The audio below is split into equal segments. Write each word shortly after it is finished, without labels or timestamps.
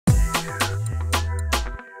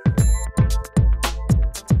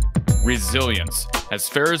resilience. As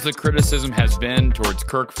fair as the criticism has been towards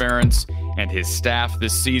Kirk Ferentz and his staff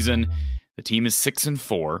this season, the team is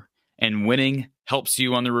 6-4, and winning helps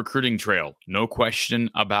you on the recruiting trail. No question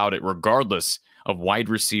about it, regardless of wide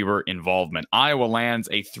receiver involvement. Iowa lands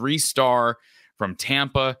a 3-star from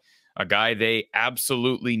Tampa, a guy they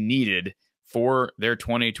absolutely needed for their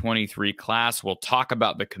 2023 class. We'll talk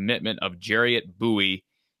about the commitment of Jarriet Buie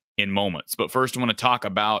in moments. But first, I want to talk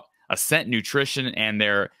about Ascent Nutrition and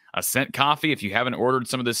their Ascent Coffee. If you haven't ordered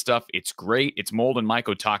some of this stuff, it's great. It's mold and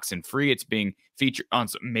mycotoxin free. It's being featured on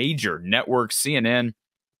some major networks, CNN,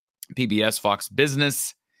 PBS, Fox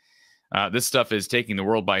Business. This stuff is taking the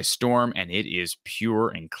world by storm, and it is pure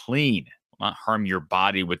and clean. Will not harm your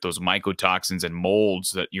body with those mycotoxins and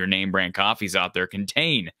molds that your name brand coffees out there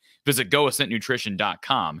contain. Visit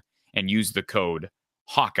goascentnutrition.com and use the code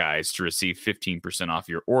Hawkeyes to receive 15% off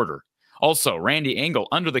your order. Also, Randy Engel,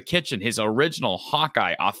 Under the Kitchen, his original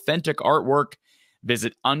Hawkeye authentic artwork.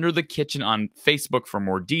 Visit Under the Kitchen on Facebook for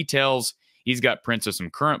more details. He's got prints of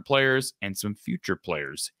some current players and some future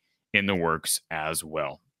players in the works as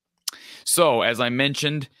well. So, as I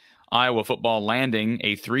mentioned, Iowa football landing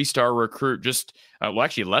a 3-star recruit just,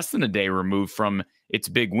 actually less than a day removed from its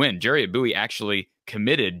big win. Jarriet Buie actually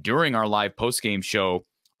committed during our live postgame show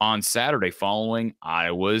on Saturday following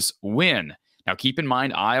Iowa's win. Now, keep in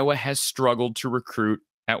mind, Iowa has struggled to recruit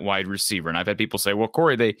at wide receiver. And I've had people say, well,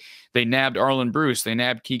 Corey, they nabbed Arlen Bruce. They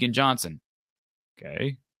nabbed Keegan Johnson.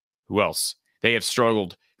 Okay. Who else? They have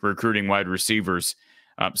struggled recruiting wide receivers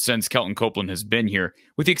since Kelton Copeland has been here,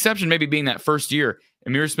 with the exception maybe being that first year.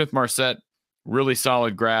 Amir Smith-Marset, really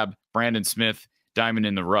solid grab. Brandon Smith, diamond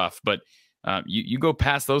in the rough. But you go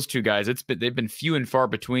past those two guys, they've been few and far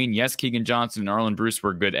between. Yes, Keegan Johnson and Arlen Bruce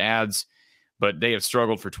were good ads, but they have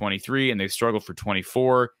struggled for 23 and they've struggled for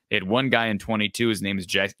 24. They had one guy in 22. His name is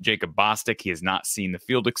Jacob Bostic. He has not seen the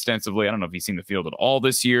field extensively. I don't know if he's seen the field at all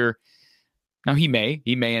this year. Now, he may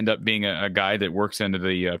end up being a guy that works into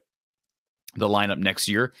the lineup next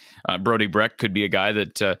year. Brody Breck could be a guy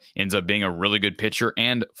that ends up being a really good pitcher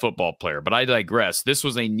and football player. But I digress. This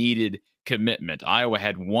was a needed commitment. Iowa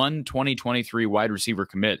had one 2023 wide receiver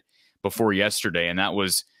commit before yesterday, and that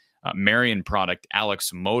was Marion product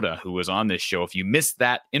Alex Moda, who was on this show. If you missed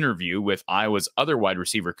that interview with Iowa's other wide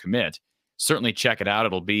receiver commit, certainly check it out.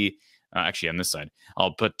 It'll be actually on this side.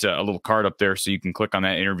 I'll put a little card up there so you can click on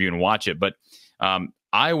that interview and watch it. But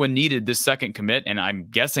Iowa needed this second commit, and I'm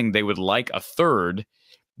guessing they would like a third.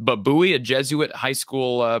 But Buie, a Jesuit high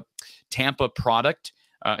school Tampa product,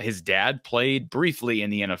 his dad played briefly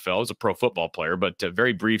in the NFL as a pro football player, but a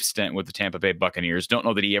very brief stint with the Tampa Bay Buccaneers. Don't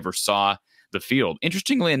know that he ever saw the field.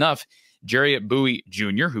 Interestingly enough, Jarriet Buie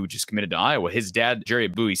Jr., who just committed to Iowa, his dad,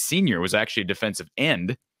 Jarriet Buie Sr., was actually a defensive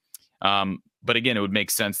end. But again, it would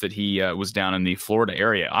make sense that he was down in the Florida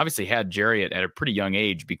area. Obviously had Jarriet at a pretty young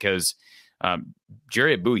age because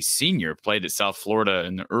Jarriet Buie Sr. played at South Florida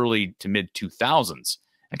in the early to mid 2000s,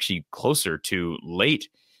 actually closer to late,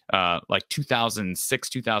 like 2006,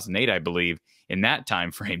 2008, I believe, in that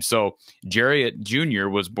time frame. So Jarriet Jr.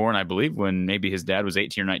 was born, I believe, when maybe his dad was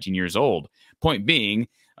 18 or 19 years old. Point being,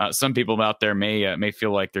 some people out there may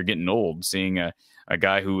feel like they're getting old, seeing a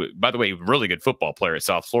guy who, by the way, really good football player at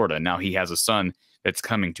South Florida. Now he has a son that's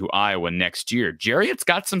coming to Iowa next year. Jarriet's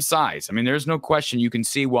got some size. I mean, there's no question. You can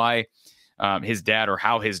see why his dad, or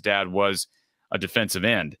how his dad was a defensive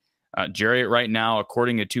end. Jarriet right now,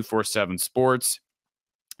 according to 247 Sports,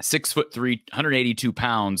 6'3", 182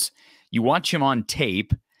 pounds. You watch him on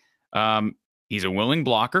tape. He's a willing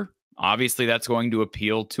blocker. Obviously, that's going to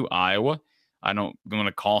appeal to Iowa. I don't want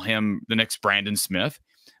to call him the next Brandon Smith,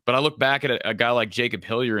 but I look back at a guy like Jacob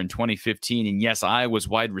Hillier in 2015, and yes, Iowa's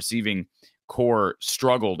wide receiving core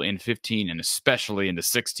struggled in 15 and especially into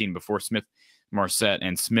 16 before Smith-Marset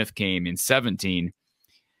and Smith came in 17.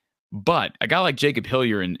 But a guy like Jacob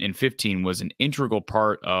Hillier in 15 was an integral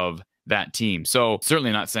part of that team. So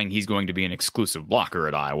certainly not saying he's going to be an exclusive blocker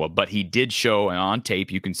at Iowa, but he did show on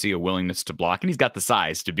tape, you can see a willingness to block, and he's got the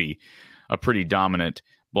size to be a pretty dominant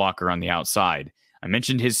blocker on the outside. I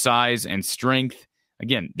mentioned his size and strength.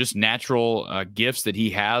 Again, just natural gifts that he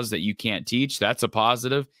has that you can't teach. That's a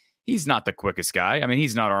positive. He's not the quickest guy. I mean,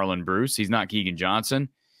 he's not Arlen Bruce. He's not Keegan Johnson.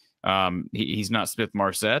 He's not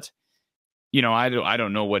Smith-Marset. You know, I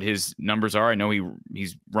don't know what his numbers are. I know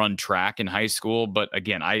he's run track in high school, but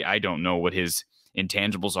again, I don't know what his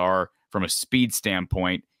intangibles are from a speed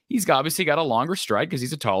standpoint. He's obviously got a longer stride because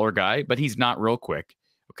he's a taller guy, but he's not real quick.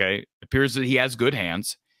 Okay, it appears that he has good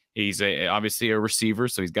hands. He's obviously a receiver,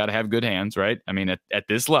 so he's got to have good hands, right? I mean, at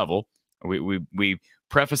this level, we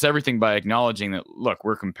preface everything by acknowledging that, look,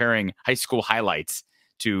 we're comparing high school highlights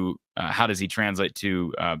to how does he translate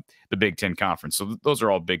to the Big Ten Conference? So those are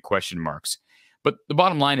all big question marks. But the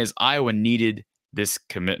bottom line is Iowa needed this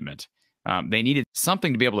commitment. They needed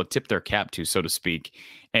something to be able to tip their cap to, so to speak.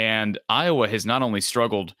 And Iowa has not only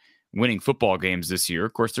struggled winning football games this year.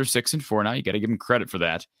 Of course, they're 6-4 now. You got to give them credit for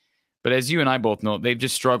that. But as you and I both know, they've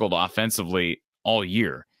just struggled offensively all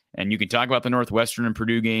year. And you can talk about the Northwestern and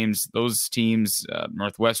Purdue games. Those teams,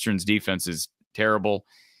 Northwestern's defense is terrible.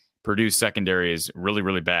 Purdue's secondary is really,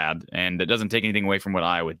 really bad. And it doesn't take anything away from what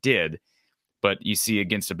Iowa did. But you see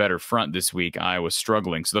against a better front this week, Iowa's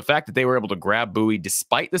struggling. So the fact that they were able to grab Buie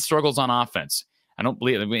despite the struggles on offense, I don't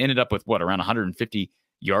believe we ended up with around 150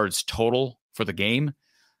 yards total for the game.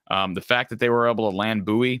 The fact that they were able to land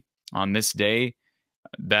Buie on this day,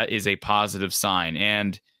 that is a positive sign.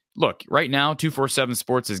 And look, right now, 247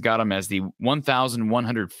 Sports has got him as the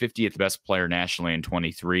 1,150th best player nationally in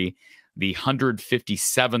 23, the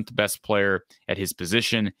 157th best player at his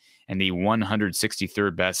position, and the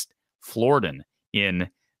 163rd best Floridan in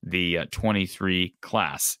the 23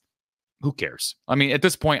 class. Who cares? I mean, at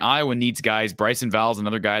this point, Iowa needs guys. Bryson Val's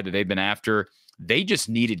another guy that they've been after. They just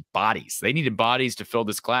needed bodies. They needed bodies to fill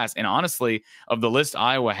this class. And honestly, of the list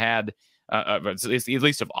Iowa had, at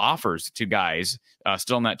least of offers to guys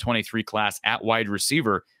still in that 23 class at wide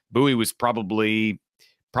receiver, Buie was probably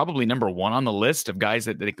number one on the list of guys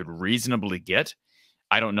that they could reasonably get.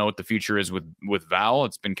 I don't know what the future is with Val.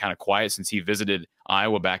 It's been kind of quiet since he visited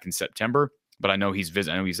Iowa back in September, but I know he's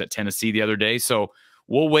at Tennessee the other day. So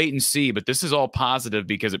we'll wait and see. But this is all positive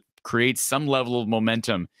because it creates some level of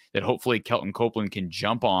momentum that hopefully Kelton Copeland can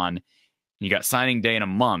jump on. You got signing day in a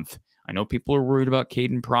month. I know people are worried about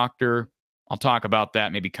Caden Proctor. I'll talk about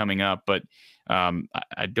that maybe coming up, but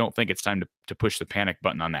I don't think it's time to push the panic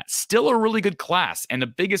button on that. Still a really good class, and the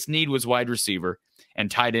biggest need was wide receiver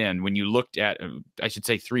and tight end. When you looked at, I should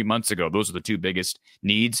say 3 months ago, those are the two biggest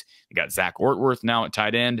needs. You got Zach Ortworth now at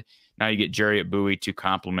tight end. Now you get Jarriet Buie to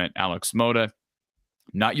complement Alex Moda.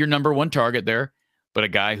 Not your number one target there, but a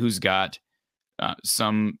guy who's got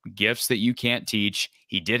some gifts that you can't teach.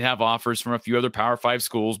 He did have offers from a few other Power 5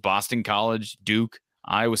 schools, Boston College, Duke,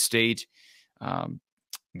 Iowa State,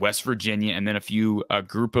 West Virginia, and then a few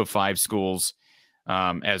group of 5 schools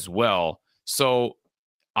as well. So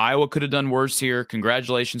Iowa could have done worse here.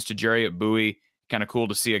 Congratulations to Jarriet Buie. Kind of cool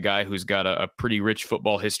to see a guy who's got a pretty rich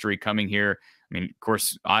football history coming here. I mean, of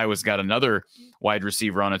course, Iowa's got another wide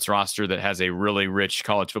receiver on its roster that has a really rich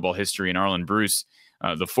college football history in Arlen Bruce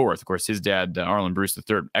the fourth. Of course, his dad, Arlen Bruce the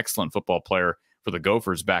third, excellent football player for the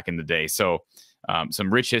Gophers back in the day. So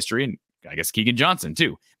some rich history, and I guess Keegan Johnson,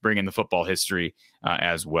 too, bringing the football history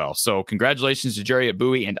as well. So congratulations to Jarriet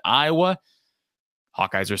Buie and Iowa.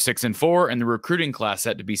 Hawkeyes are 6-4, and the recruiting class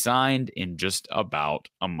set to be signed in just about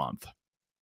a month.